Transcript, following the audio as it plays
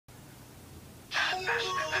Forfeit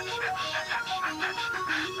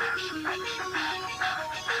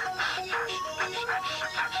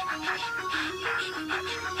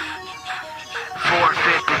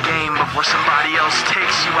the game before somebody else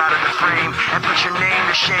takes you out of the frame and put your name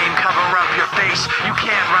to shame, cover up your face. You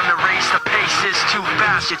can't run the race, the pace is too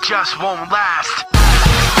fast, it just won't last.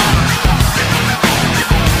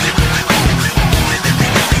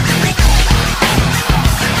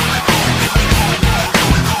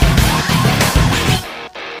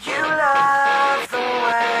 You love the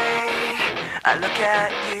way I look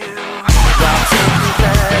at you, while taking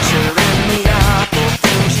pleasure in the awful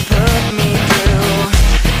things you put me through.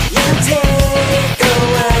 You take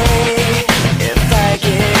away if I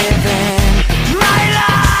give in. My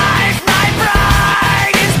life, my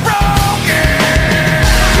pride is broken.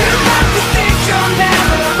 You like to think you're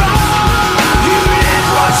never wrong. You live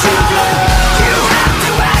what you love. You have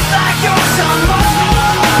to act like you're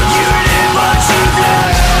someone. You live what you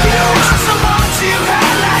love. You want someone to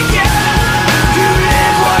have like you. You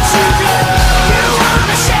live what you love. You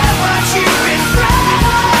wanna share what you've been through.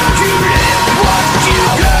 You live what you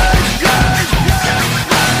love.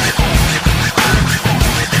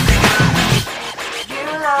 You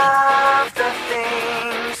love the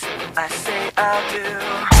things I say I'll do.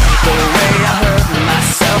 The way I hurt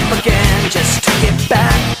myself again just to get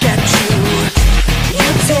back at you. You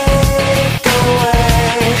take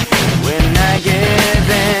away when I give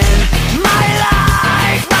in. My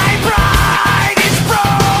life, my pride is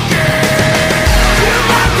broken. You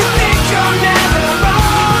like to think you're never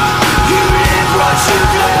wrong. You live what you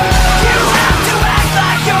love. You have to act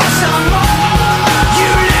like you're someone. You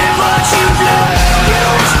live what you love. You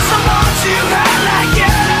want someone to have like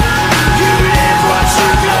you. You live what you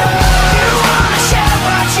love. You wanna share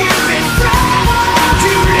what you've been through.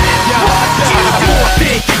 You live what you love.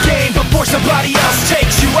 Forfeit the game before somebody else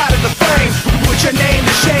takes you out of the frame. Put your name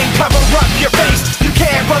to shame, cover up your face. You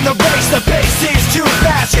can't run the race, the pace is too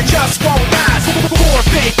fast, you just won't last.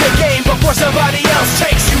 Forfeit the game before somebody else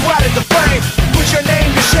takes you out of the frame. Put your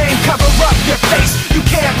name to shame, cover up your face. You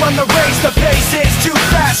can't run the race, the pace is too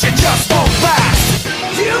fast, you just won't last.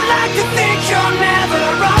 You like to think you're never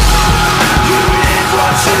wrong.